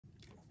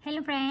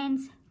Hello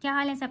friends, क्या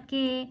हाल है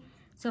सबके।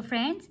 So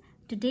friends,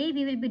 today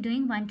we will be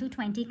doing 1 to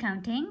 20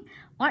 counting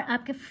और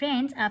आपके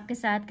फ्रेंड्स आपके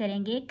साथ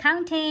करेंगे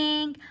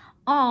काउंटिंग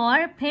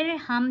और फिर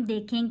हम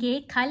देखेंगे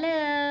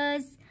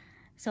कलर्स।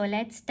 So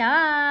let's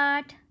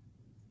start.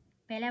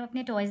 पहले आप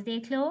अपने टॉयज़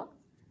देख लो।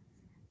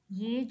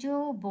 ये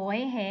जो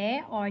बॉय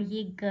है और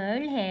ये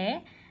गर्ल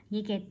है,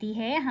 ये कहती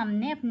है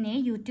हमने अपने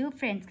यूट्यूब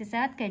फ्रेंड्स के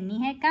साथ करनी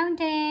है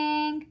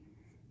काउंटिंग।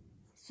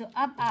 सो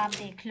अब आप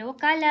देख लो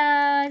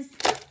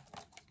colours.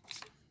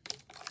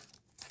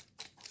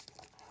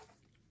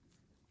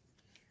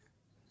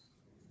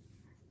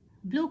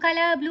 Blue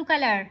color, blue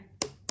color.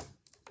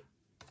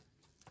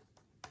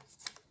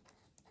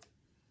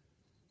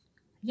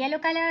 Yellow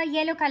color,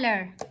 yellow color.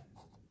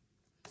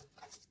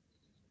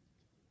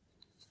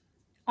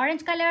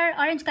 Orange color,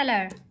 orange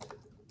color.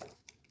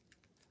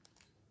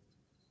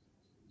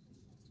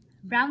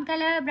 Brown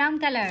color, brown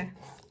color.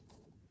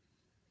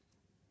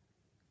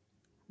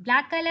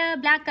 Black color,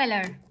 black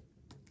color.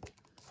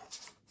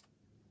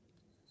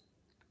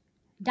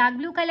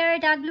 Dark blue color,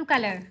 dark blue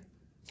color.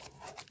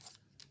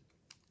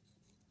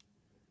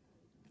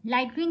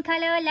 Light green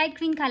color, light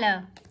green color.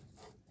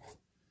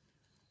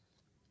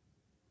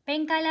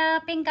 Pink color,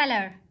 pink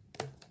color.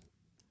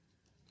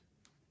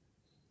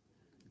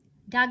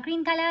 Dark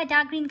green color,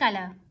 dark green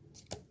color.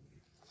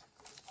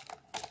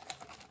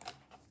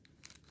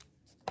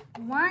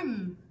 1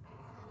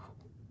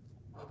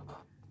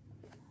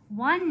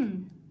 1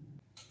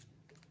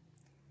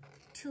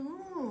 2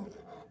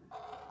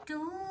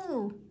 2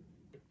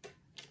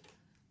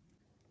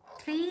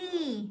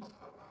 3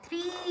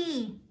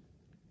 3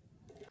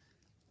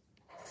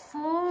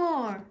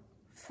 4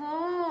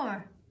 4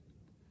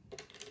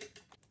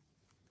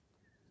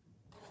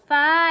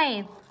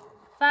 5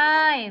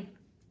 5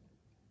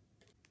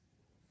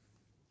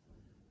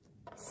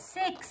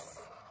 6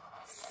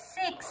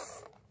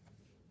 6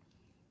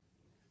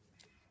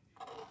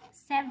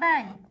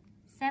 7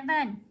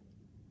 7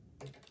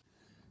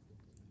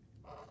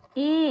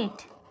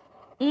 8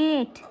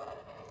 8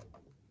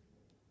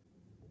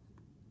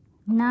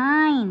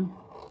 9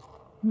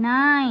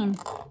 9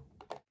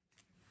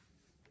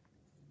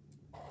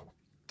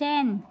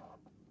 10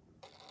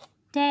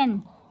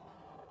 10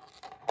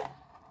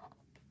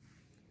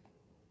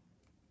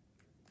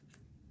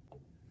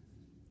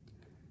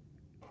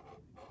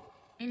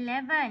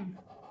 11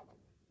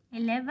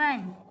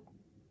 11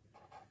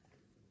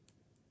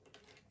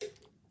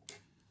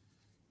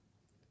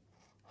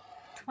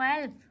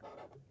 12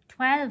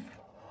 12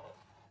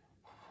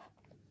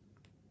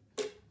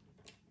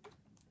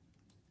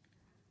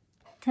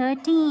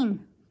 13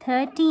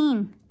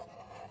 13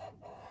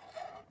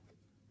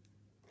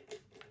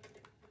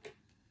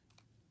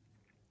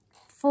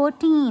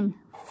 14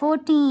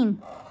 14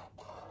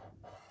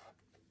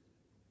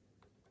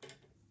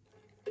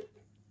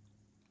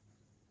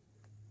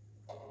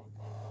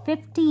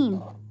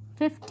 15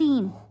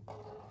 15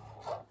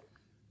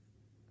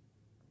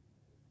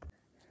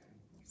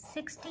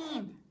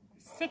 16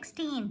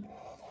 16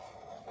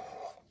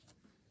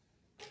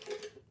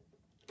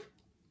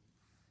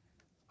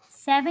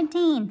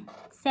 17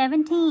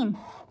 17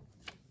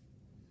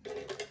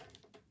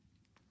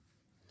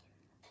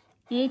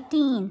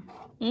 18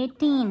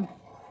 18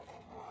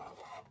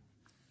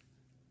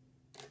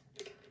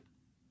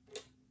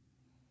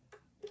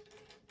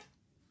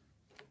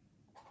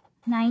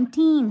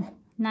 19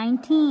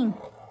 19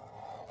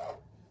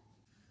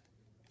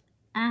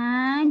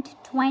 and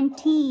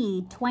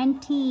 20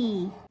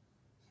 20।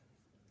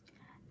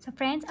 So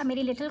friends, अब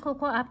मेरी little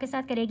cocoa आपके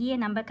साथ करेगी ये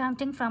number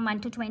counting from 1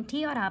 to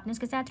 20 और आपने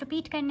उसके साथ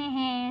रिपीट करने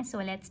हैं।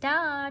 So let's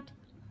start.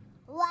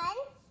 1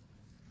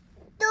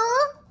 2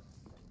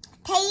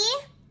 3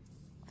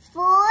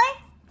 4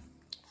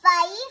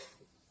 5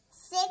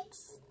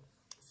 6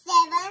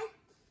 7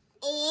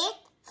 8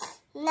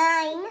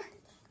 9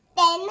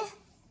 10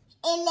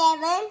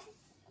 11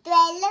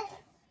 12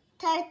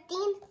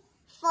 13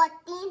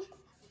 14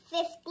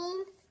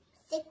 15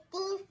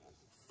 16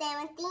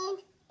 17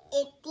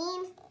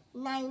 18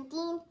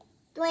 19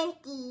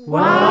 20।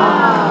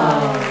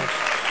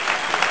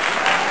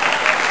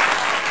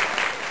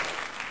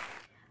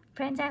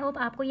 Friends, I hope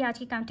आपको ये आज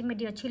की काउंटिंग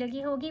वीडियो अच्छी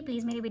लगी होगी।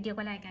 प्लीज़ मेरी वीडियो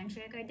को लाइक एंड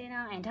शेयर कर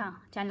देना एंड हाँ,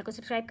 चैनल को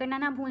सब्सक्राइब करना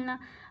ना भूलना।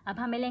 अब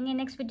हम मिलेंगे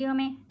नेक्स्ट वीडियो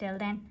में। Till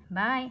then,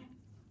 bye.